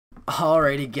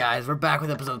Alrighty, guys, we're back with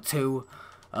episode 2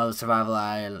 of Survival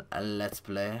Island Let's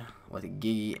Play with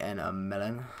Gigi and a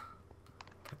Melon.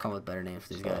 Could come with better names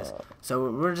for these guys. So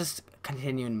we're just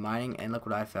continuing mining, and look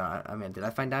what I found. I mean, did I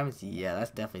find diamonds? Yeah,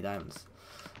 that's definitely diamonds.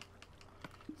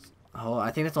 Oh,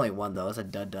 I think that's only one though. It's a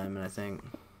dud diamond, I think.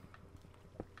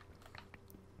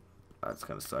 That's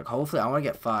gonna suck. Hopefully, I want to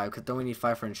get 5 because don't we need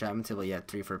 5 for enchantment table? Yeah,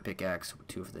 3 for a pickaxe,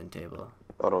 2 for the end table.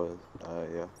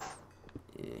 Yeah.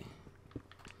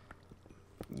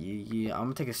 Yeah, I'm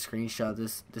gonna take a screenshot of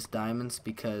this diamonds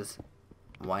because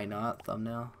why not?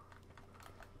 Thumbnail.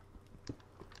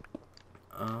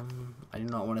 I do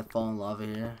not want to fall in lava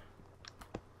here.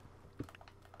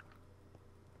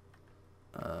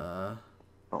 I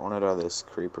want it out of this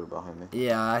creeper behind me.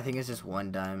 Yeah, I think it's just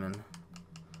 1 diamond.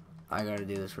 I gotta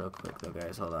do this real quick though,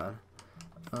 guys. Hold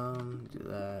on. Do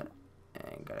that.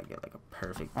 And gotta get like a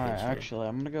perfect picture. Alright, actually,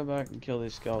 I'm gonna go back and kill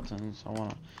these skeletons. I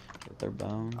wanna get their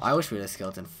bones. I wish we had a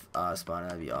skeleton spawn.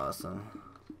 That'd be awesome.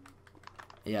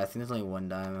 Yeah, I think there's only 1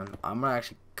 diamond. I'm gonna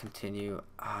actually continue.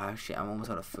 Actually, I'm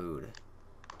almost out of food.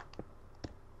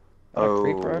 Oh,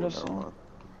 creeper artist? No.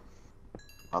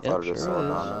 I thought it just said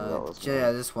that was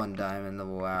yeah, just 1 diamond.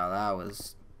 Wow,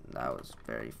 that was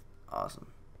very awesome.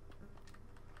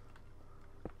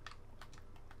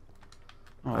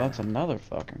 Oh, that's another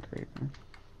fucking creeper. I'm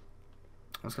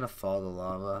just gonna follow the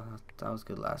lava. That was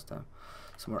good last time.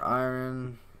 Some more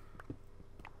iron.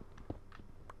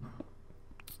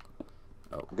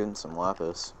 Oh, I'm getting some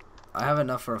lapis. I have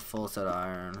enough for a full set of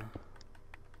iron.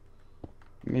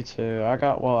 Me too. I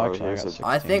got, well, actually, I got 16.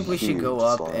 I think we should go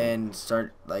up slime. and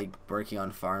start like working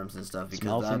on farms and stuff because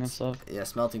Smelting and that's stuff? yeah,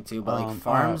 smelting too. But like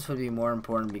farms would be more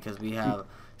important because we have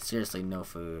seriously no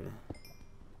food.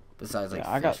 Besides, like,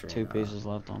 yeah, I got fish 2 right now. pieces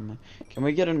left on me. Can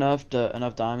we get enough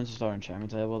diamonds to start an enchantment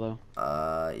table though?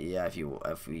 Yeah,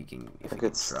 if we can. I think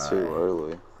it's too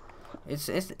early. It's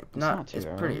not too it's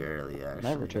early. pretty early actually.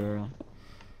 Never too early.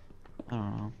 I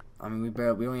don't know. I mean,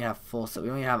 we only have full set.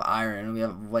 We only have iron. We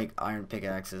have like iron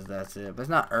pickaxes. That's it. But it's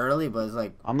not early. But it's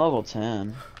like I'm level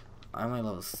 10. I'm only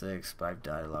level 6, but I've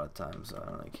died a lot of times, so I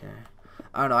don't really care.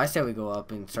 I don't know. I say we go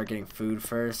up and start getting food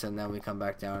first, and then we come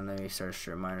back down and then we start a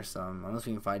strip mine or something. Unless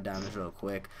we can find diamonds real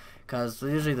quick, because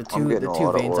usually the two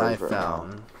veins I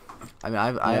found. Right, I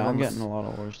mean, I'm getting a lot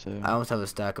of ores too. I almost have a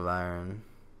stack of iron.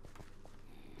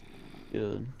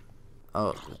 Good.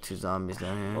 Oh, 2 zombies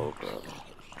down here. Oh god.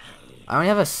 I don't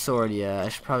have a sword yet. I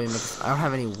should probably make. I don't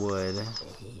have any wood.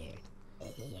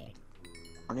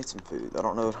 I need some food. I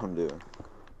don't know what I'm doing.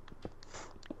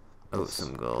 Oh,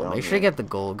 some gold. Make sure to get the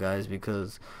gold, guys,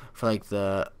 because for like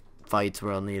the fights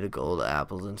where I'll need a gold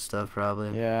apples and stuff,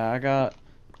 probably. Yeah, I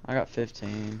got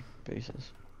 15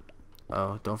 pieces.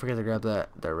 Oh, don't forget to grab the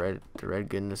red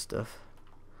goodness stuff.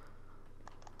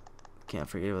 Can't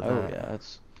forget about that. Oh yeah,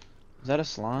 is that a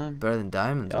slime? Better than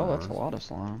diamonds. Oh, that's a lot of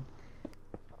slime.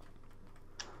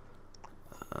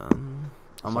 I'm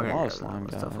not gonna grab slime,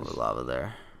 stuff guys. over lava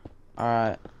there.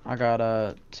 Alright, I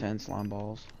got 10 slime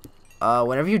balls.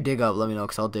 Whenever you dig up, let me know,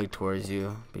 because I'll dig towards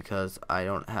you, because I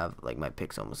don't have, like, my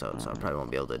pick's almost out, so I probably won't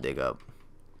be able to dig up.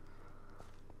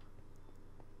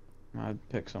 My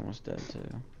pick's almost dead,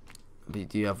 too. But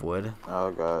do you have wood?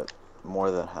 I got more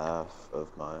than half of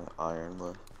my iron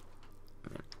left.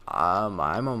 I'm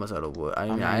almost out of wood. I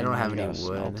mean, I don't have any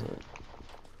wood.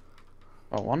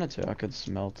 If I wanted to, I could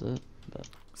smelt it, but...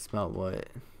 Smelt what?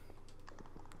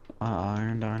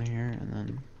 Iron down here, and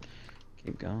then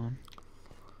keep going.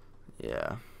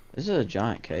 Yeah. This is a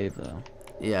giant cave, though.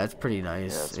 Yeah, it's pretty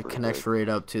nice. Yeah, it connects right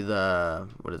up to the,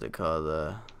 what is it called?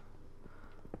 I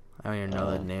don't even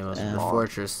know the name of it. The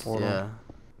fortress. Portal. Yeah.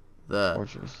 The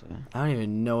Fortress, yeah. I don't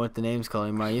even know what the name's called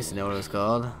anymore. I used to know what it was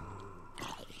called.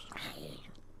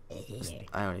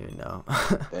 I don't even know.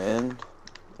 And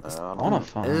I wanna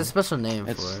find. There's a special name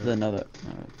for It's it. the another.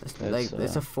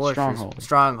 It's a fortress. Stronghold.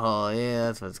 Stronghold. Yeah,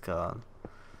 that's what it's called.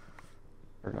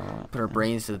 Forgot. Put our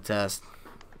brains to the test.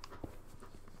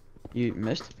 You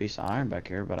missed a piece of iron back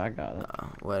here, but I got it.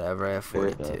 Whatever. I have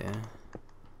 42.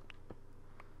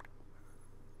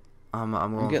 I'm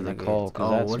going getting for the coal.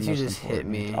 Oh, what did you just hit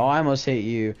me? Oh, I almost hit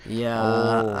you. Yeah.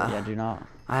 Oh, yeah, do not.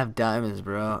 I have diamonds,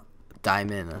 bro.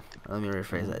 Diamond. Let me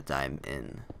rephrase that.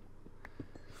 Diamond.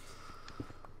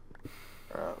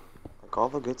 Alright. Like all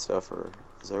the good stuff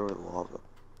is there with lava.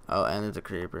 Oh, and there's a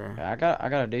creeper. Yeah, I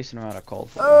got a decent amount of coal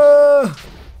for us.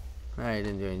 Alright,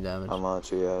 didn't do any damage. How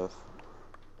much you have?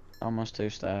 Almost 2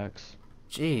 stacks.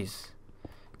 Jeez.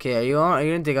 Okay, are you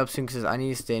gonna dig up soon? Cause I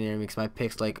need to stay near me, cause my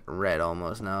pick's like red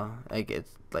almost now. Like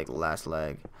it's like last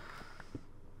leg.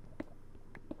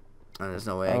 And there's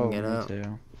no way I can get up.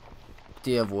 Too.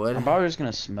 Do you have wood? I'm probably just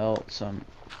gonna smelt some.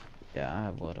 Yeah, I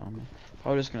have wood on me.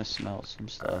 Probably just gonna smelt some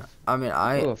stuff. I mean,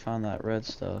 Oh, I found that red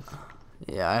stuff.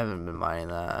 yeah, I haven't been mining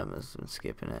that. I've just been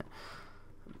skipping it.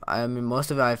 I mean,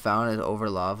 most of it I found is over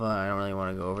lava. I don't really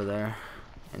want to go over there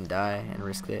and die and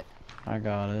risk it. I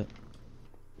got it.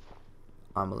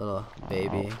 I'm a little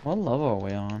baby. What level are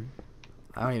we on?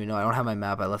 I don't even know. I don't have my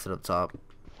map. I left it up top.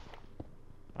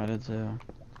 I did too.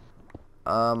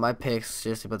 My pick's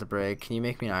just about to break. Can you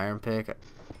make me an iron pick?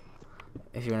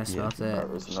 If you're gonna smelt it.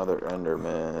 There's another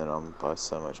Enderman, and I'm by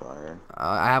so much iron.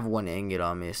 I have 1 ingot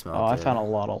on me to smelt Oh, I it. found a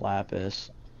lot of lapis.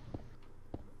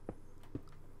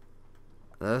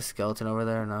 Is that a skeleton over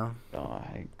there? No. Oh,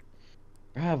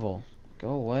 gravel. Go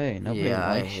away. Nobody Yeah,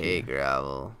 I likes hate you.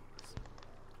 gravel.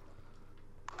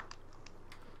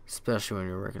 Especially when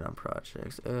you're working on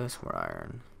projects. Some more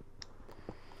iron.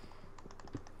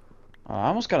 I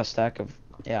almost got a stack of.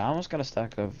 Yeah, I almost got a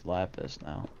stack of lapis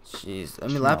now. Jeez, I Just mean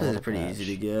from that lapis is little pretty patch. easy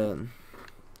to get.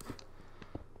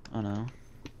 I know.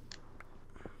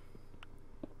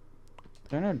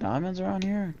 There are no diamonds around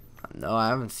here? No, I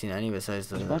haven't seen any besides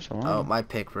the. There's a bunch of Oh, lava. my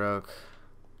pick broke.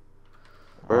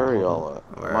 Where are y'all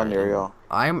at? Where Am I near y'all?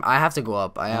 I have to go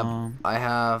up. I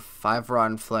have 5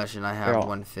 rotten flesh and I have Girl.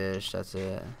 1 fish. That's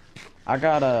it. I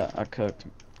got a cooked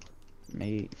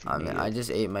meat. I mean, I just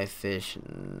ate my fish.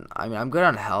 And, I mean, I'm good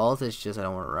on health. It's just I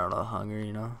don't want to run out of hunger,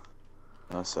 you know.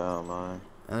 That's how am I. And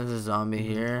there's a zombie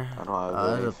here. I don't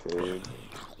have any food.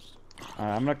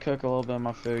 Alright, I'm gonna cook a little bit of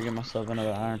my food, get myself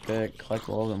another iron pick, collect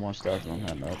a little bit more stuff, and I'm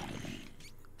heading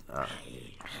up.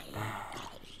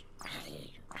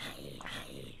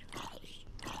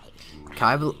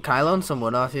 Can I loan some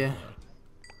wood off you?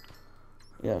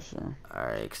 Yeah, sure.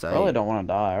 Alright, cause I really don't want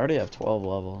to die. I already have 12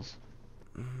 levels.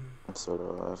 So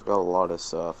do I. I've got a lot of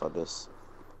stuff. I just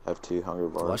have 2 hunger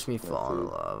bars. Watch me no fall in the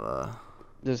food. lava.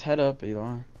 Just head up,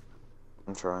 Eli.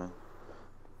 I'm trying.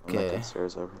 I'm Okay. making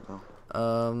stairs over now.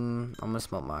 I'm gonna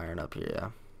smelt my iron up here, yeah.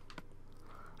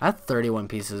 I have 31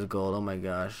 pieces of gold, oh my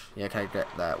gosh. Yeah, can I get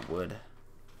that wood?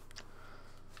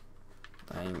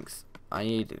 Thanks. I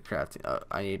need crafting,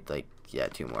 I need like, yeah,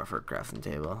 2 more for a crafting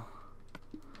table.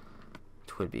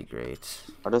 Which would be great.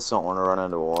 I just don't want to run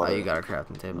into water. Oh, you got a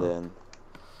crafting table. Then,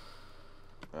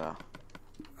 yeah.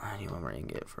 I need 1 more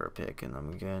ingot for a pick and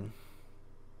I'm good.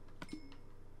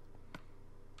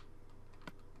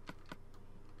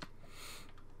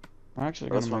 I'm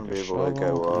actually I just gonna want make to a be able to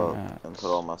shovel go and up and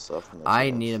put all my stuff in the I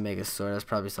chest. need to make a sword, that's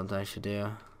probably something I should do.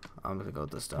 I'm gonna go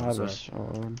with the I stone have a sword.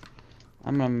 sword.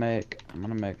 I'm gonna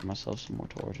make myself some more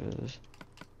torches.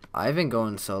 I've been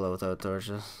going solo without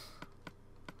torches.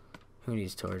 Who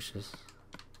needs torches?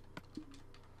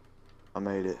 I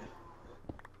made it.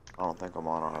 I don't think I'm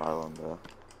on our island though.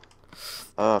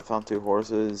 I found 2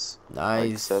 horses. Nice.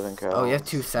 Like 7 cows. Oh, you have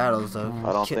 2 saddles though.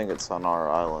 I don't think it's on our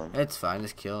island. It's fine,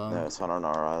 just kill them. No, it's not on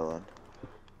our island.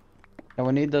 Yeah,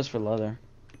 we need those for leather.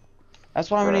 That's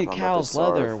why we Crap, need I'm about to cows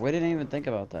leather. starve. We didn't even think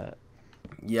about that.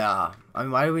 Yeah, I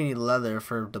mean, why do we need leather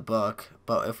for the book?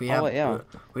 But if we have, wait, yeah.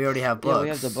 we already have books. Yeah, we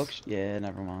have the books. Yeah,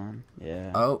 never mind.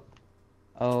 Yeah. Oh,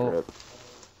 Oh, Rip.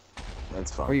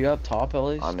 That's fine. were you up top at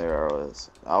least? I knew I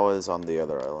was. I was on the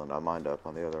other island. I mined up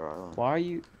on the other island. Why are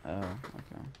you? Oh,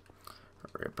 okay.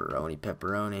 ripperoni,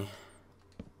 pepperoni.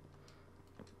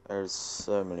 There's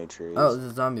so many trees. Oh,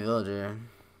 there's a zombie villager.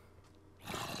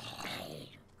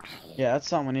 Yeah, that's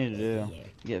something we need to do.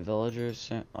 Get villagers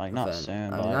soon. Like, not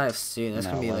soon, I but... mean, not soon. That's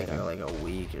no, gonna be later. like a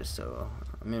week or so.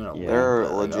 I mean, a Yeah. week, There are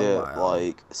but, like, a legit while.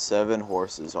 like 7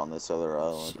 horses on this other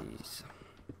island. Jeez.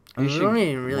 I mean, we don't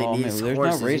even really well, I need mean, there's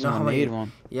horses. no reason you know how we many? need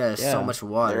one. Yeah, there's Yeah. so much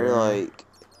water. There are like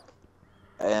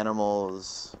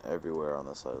animals everywhere on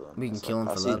this island. We can It's kill like,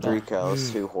 'em I for see leather. 3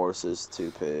 cows, 2 horses,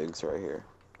 2 pigs right here.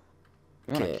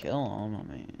 You wanna Okay. kill them, I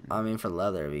mean... I mean, for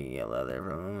leather, we can get leather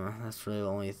from them. That's really the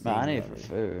only thing. But I need it that for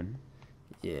food.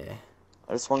 Yeah.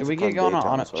 I just want Should to we become get going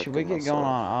daytime on? so I Should can we get get going myself-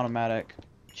 on automatic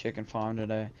chicken farm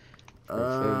today for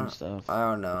food and stuff? I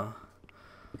don't know.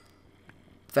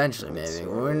 Eventually, Let's maybe. see.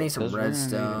 We're gonna need some 'Cause we're gonna need it.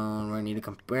 redstone. We're gonna need to.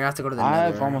 We're gonna have to go to the I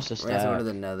nether. have almost a We're gonna have to go to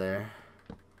stack. the nether.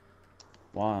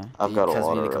 Why? I've got a Because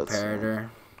lot we of need a redstone. comparator.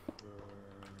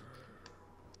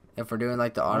 If we're doing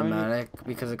like the Why do we need- automatic,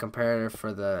 because the comparator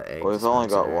for the egg. Well, we've only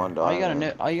got dispenser- 1 All you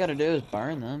diamond. gotta do is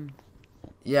burn them.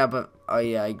 Yeah, but oh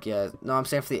yeah, I guess. No, I'm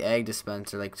saying for the egg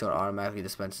dispenser, like so it automatically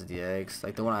dispenses the eggs.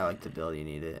 Like the one I like to build, you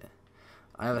need it.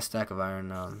 I have a stack of iron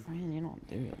now. I mean, you don't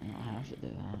do it. You don't have to do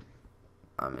that.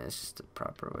 I mean, it's just the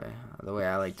proper way. The way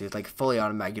I like to, like fully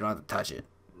automatic. You don't have to touch it.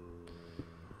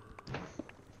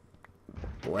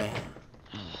 Boy.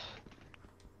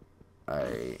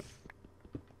 Alright.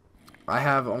 I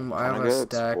have I'm a gonna go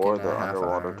stack explore and the a half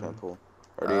underwater iron. temple.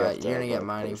 Or do you have to You're gonna have, get like,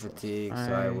 mining patience? fatigue, so I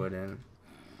Alright. wouldn't.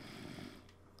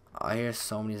 I hear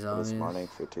so many It's zombies. mining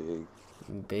fatigue.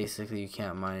 Basically, you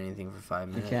can't mine anything for 5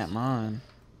 You minutes. can't mine.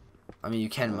 I mean, you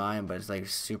can mine, but it's like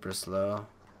super slow.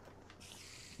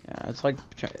 Yeah, it's like.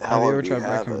 How Have you long ever do you tried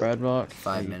have breaking it? bread block?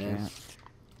 5 Yeah, you minutes.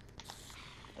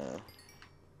 can't.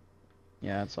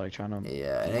 Yeah, it's like trying to.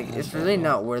 Yeah, and it's really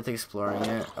not worth exploring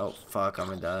it. Oh fuck, I'm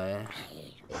gonna die.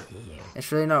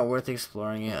 It's really not worth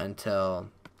exploring it until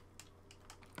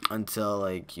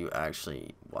like you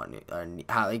actually want it.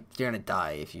 Like you're gonna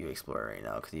die if you explore it right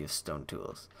now because you have stone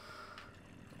tools.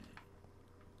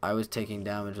 I was taking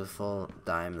damage with full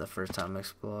dime the first time I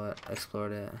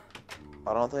explored it.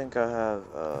 I don't think I have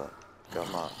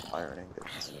got my iron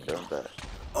ingots. Going back.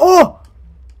 Oh!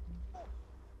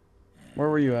 Where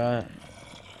were you at?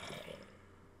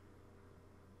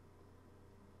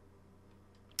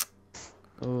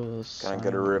 Oh, Gonna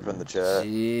get a rip in the chat.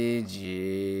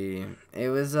 GG. It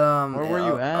was Where were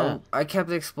you at? I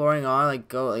kept exploring on like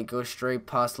go straight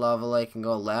past lava lake and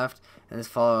go left and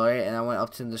just follow right, and I went up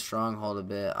to the stronghold a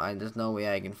bit. There's no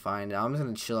way I can find it. I'm just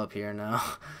gonna chill up here now.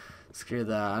 Screw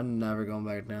that. I'm never going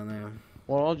back down there.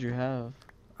 What all did you have?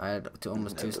 I had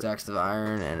almost 2 stacks of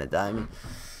iron and a diamond.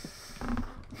 I'm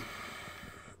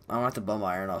gonna have to bum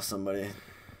iron off somebody.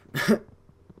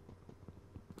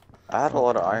 I had a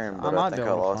lot of iron, but I might be think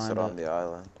I able to lost find it on it. the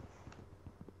island.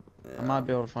 Yeah. I might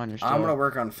be able to find your stuff. I'm gonna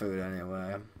work on food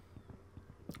anyway.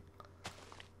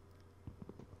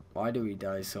 Why do we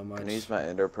die so much? Can you use my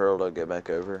ender pearl to get back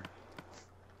over?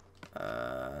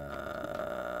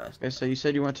 Okay, so you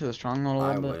said you went to the stronghold a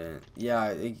I little bit? wouldn't. Yeah,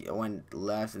 I went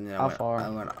left and then How far? I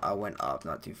went up,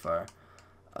 not too far.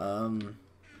 You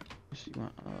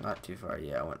went up. Not too far.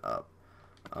 Yeah, I went up.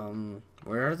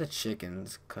 Where are the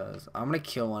chickens? Cause I'm gonna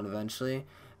kill one eventually,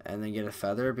 and then get a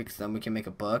feather because then we can make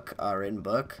a book, written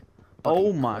book.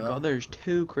 Oh my god, there's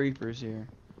 2 creepers here.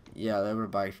 Yeah, they were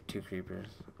by 2 creepers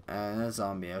and a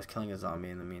zombie. I was killing a zombie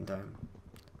in the meantime.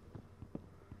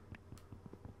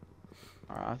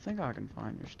 Alright, I think I can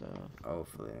find your stuff.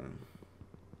 Hopefully.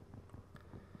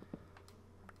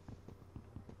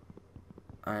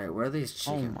 Alright, where are these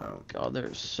chickens? Oh my god,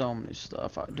 there's so many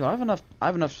stuff. Do I have enough? I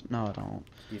have enough. No, I don't.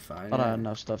 You find Thought it? I had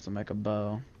enough stuff to make a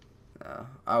bow. No.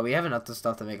 Oh, we have enough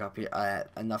stuff to make up here.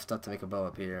 Enough stuff to make a bow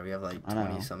up here. We have like I know.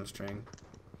 20 some string.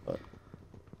 But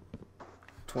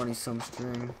 20 some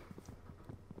string.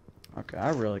 okay, I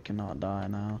really cannot die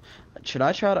now. Should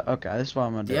I try to? Okay, this is what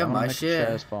I'm gonna do. Do you have I'm gonna my make shit?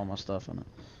 a chest with all my stuff in it.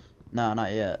 No,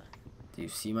 not yet. Do you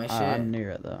see my shit? I'm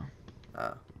near it though.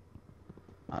 Oh,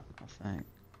 I think.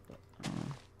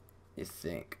 you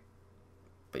think,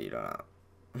 but you don't know.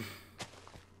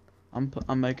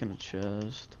 I'm making a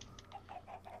chest.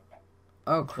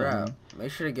 Oh crap!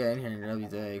 Make sure to get in here and grab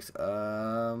these eggs. I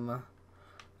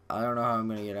don't know how I'm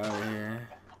gonna get out of here.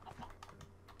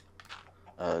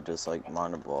 Just like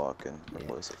mine a block and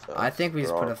replace it. I think we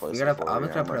just put a. I'm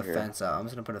just gonna put a here. fence up. I'm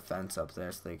just gonna put a fence up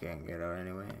there so they can't get out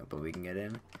anyway, but we can get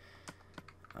in.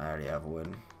 I already have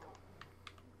wood.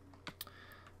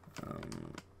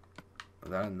 Is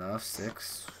that enough?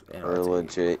 6? We're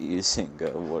legit using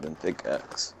a wooden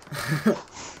pickaxe.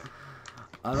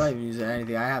 I'm not even using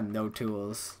anything. I have no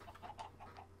tools.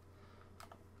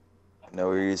 No,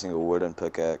 we're using a wooden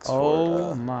pickaxe. Oh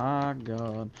for, my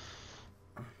god.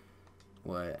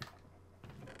 What?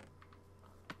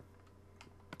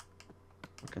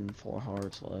 Fucking 4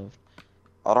 hearts left.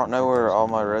 I don't know where all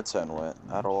my redstone went.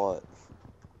 I had a lot.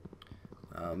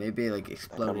 Maybe like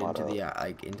explode I'm into the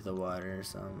into the water or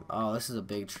something. Oh, this is a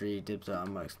big tree. Dips out.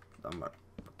 I'm gonna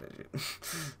fuck that shit.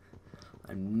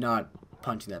 I'm not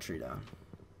punching that tree down.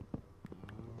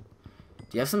 Do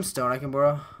you have some stone I can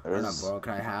borrow? Or not borrow?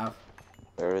 Can I have?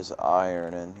 There is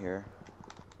iron in here.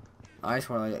 I just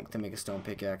want to make a stone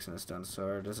pickaxe and a stone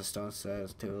sword. There's a stone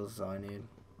set tools. That's all I need.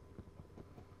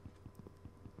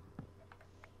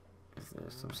 If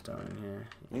there's some stone in here.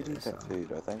 You need that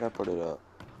food. I think I put it up.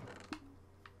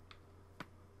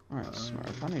 Alright,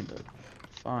 Smurf, I need to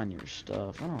find your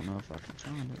stuff. I don't know if I can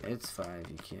find it. It's fine if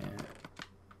you can't.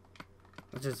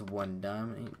 It's just 1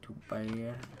 diamond, ain't too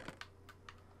bad.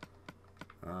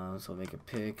 So make a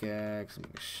pickaxe,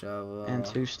 make a shovel. And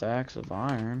 2 stacks of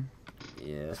iron.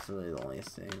 Yeah, that's really the only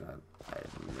thing that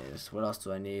I missed. What else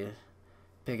do I need?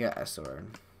 Pickaxe, a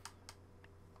sword.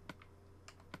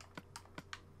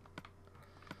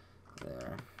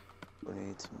 There. We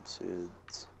need some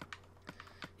seeds.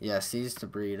 Yeah, seeds to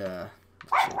breed chicks.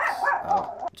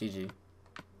 Oh, GG.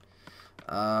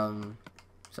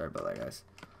 Sorry about that, guys.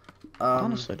 I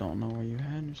honestly don't know where you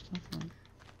had your stuff from.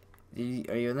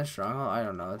 Are you in the stronghold? I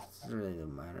don't know. It really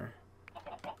doesn't matter.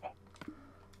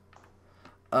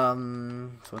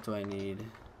 So what do I need?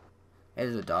 Hey,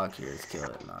 there's a dog here. Let's kill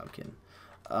it. No, I'm kidding.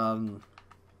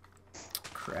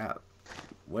 crap.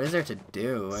 What is there to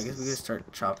do? I guess we could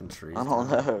start chopping trees. I don't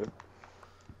know.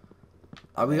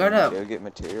 We Maybe gotta go get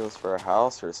materials for a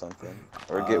house or something,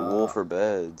 or get wool for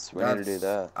beds. We need to do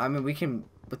that. I mean, we can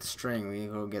with the string. We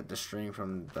can go get the string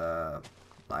from the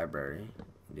library.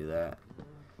 Do that.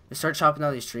 We start chopping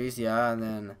down these trees, yeah, and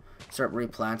then start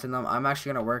replanting them. I'm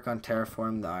actually gonna work on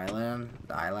terraforming the island,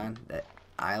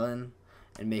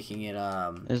 and making it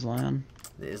Island.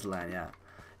 the island, yeah,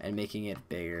 and making it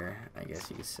bigger. I guess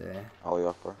you could say. All you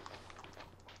up for?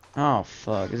 Oh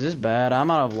fuck, is this bad? I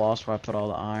might have lost where I put all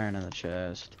the iron in the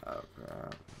chest. Oh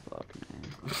crap. Fuck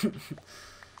me.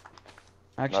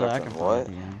 Actually, I can find it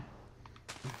again.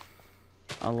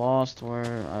 I lost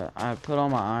where I put all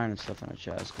my iron and stuff in a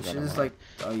chest. Cause Should just like,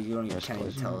 oh, you don't even, can't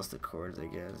even tell us the chords, I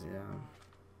guess, yeah.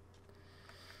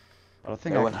 But I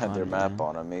think They I wouldn't can have their find map it,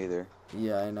 man. on them either.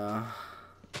 Yeah, I know.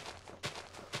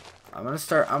 I'm gonna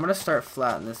start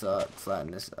flatten this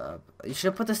up. You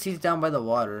should put the seeds down by the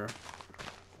water.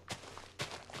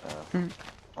 Well,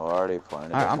 I already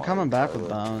planted. I'm coming back with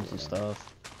bones and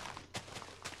stuff.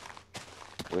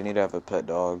 We need to have a pet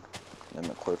dog. Name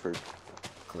it Clifford.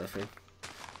 Clifford.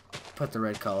 Put the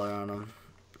red color on him.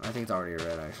 I think it's already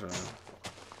red, actually.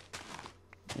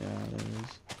 Yeah, it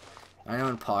is. I know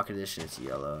in Pocket Edition it's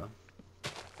yellow.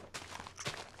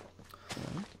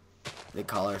 Yeah. The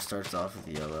collar starts off with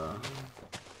yellow.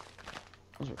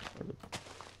 Those are retarded.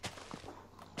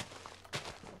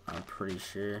 I'm pretty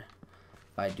sure.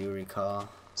 If I do recall.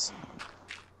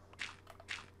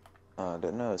 I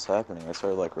didn't know it was happening. I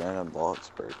started like random blocks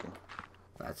breaking.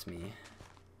 That's me.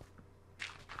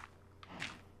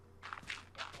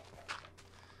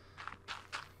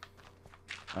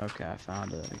 Okay, I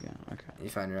found it again. Okay. You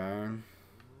found your iron?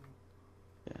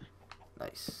 Yeah.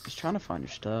 Nice. Just trying to find your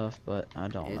stuff, but I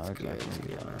don't know It's exactly good, it's where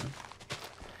you good, are. man.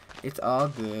 It's all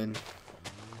good.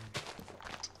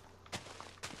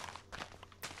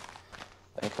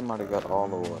 I think I might have got all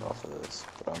the wood off of this,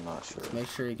 but I'm not sure. Make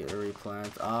sure you get a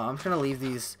replant. I'm just gonna leave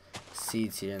these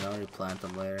seeds here and I'll replant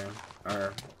them later.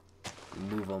 Or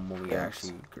move them when we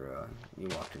actually grow. You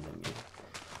walked into me.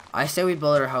 I say we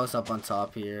build our house up on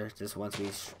top here, just once we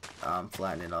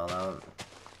flatten it all out.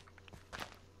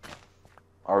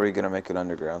 Are we gonna make it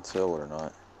underground still or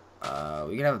not?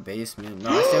 We can have a basement. No,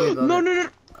 I say we build No.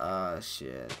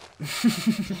 Shit.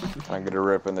 Can I get a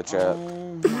rip in the chat?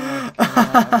 Oh my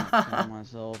god, I'm killing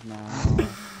myself now.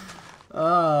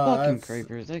 Fucking That's,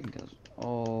 creepers, they can go.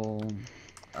 Oh.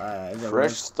 is it Fresh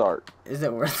worth, start. is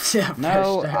it worth yeah,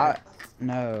 No, fresh start.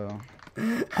 no.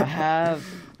 I have.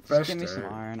 Fresh Just give me some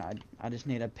start. iron. I just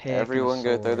need a pick. Everyone and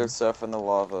a go throw their sword. stuff in the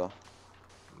lava.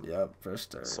 Yep, fresh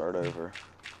start. Start over.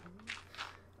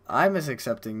 I'm just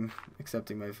accepting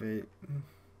my fate.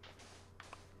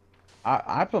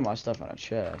 I put my stuff in a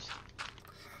chest.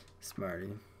 Smarty.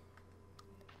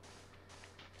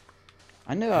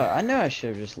 I knew I should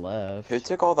have just left. Who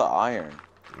took all the iron?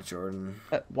 Jordan.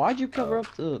 Why'd you cover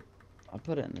up the? I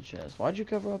put it in the chest. Why'd you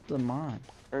cover up the mine?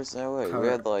 There's no way. Cover- We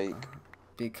had like.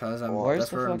 Because Well, where's that's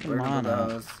the where fucking we're gonna mine build the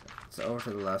at? house. It's over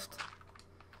to the left.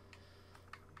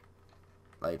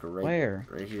 Like right Where?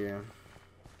 right here.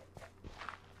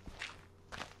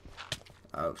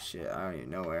 Oh shit, I don't even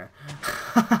know where.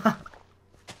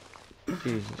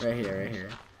 Jesus. Right here.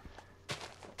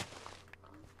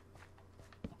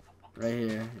 Right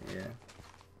here, yeah.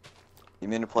 You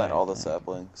mean to plant all the Right.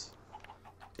 saplings?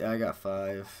 Yeah, I got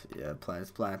 5. Yeah,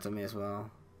 plants on me as well.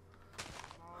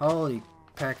 Holy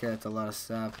pecker, that's a lot of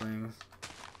saplings.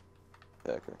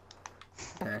 Pecker.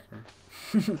 Pecker.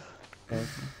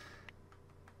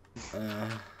 Can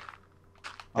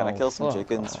I Oh, kill some fuck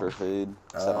chickens off. for food?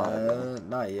 'Cause I don't have any.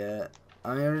 Not yet.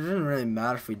 I mean, it doesn't really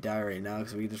matter if we die right now,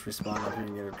 because we can just respawn up here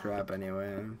and get our crap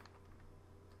anyway.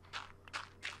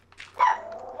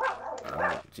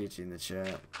 GG in the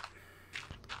chat.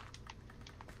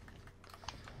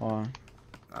 Why?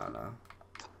 I don't know.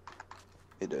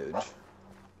 Hey, Doge.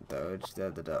 Doge.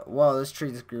 Whoa, this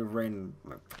tree just grew right in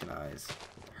my fucking eyes.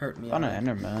 Hurt me. I'm eye. an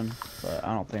Enderman, but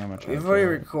I don't think I'm gonna try. We've to already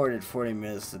kill it. recorded 40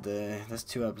 minutes today. That's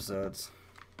 2 episodes.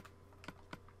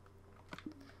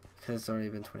 Because it's already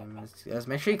been 20 minutes. Guys,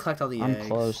 make sure you collect all the I'm eggs.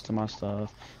 close to my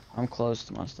stuff. I can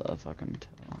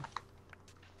tell.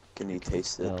 Can you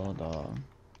taste it? Tell, dog.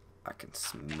 I can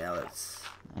smell it.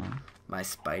 Oh. My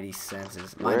spidey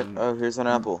senses. Where? Oh, here's an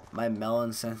apple. My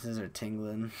melon senses are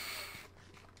tingling.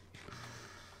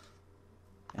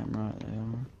 I'm right there.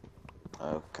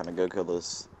 Oh, can I go kill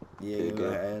this? Yeah, Okay, go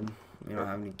good. ahead. We don't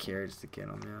have any carrots to get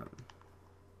them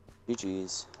yet.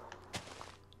 GG's.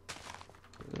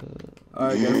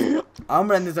 Alright guys, I'm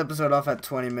gonna end this episode off at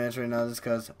 20 minutes right now just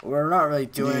because we're not really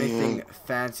doing anything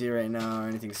fancy right now or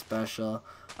anything special.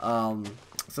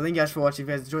 So thank you guys for watching. If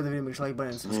you guys enjoyed the video, make sure to like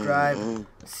button and subscribe.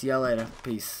 See y'all later.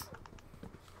 Peace.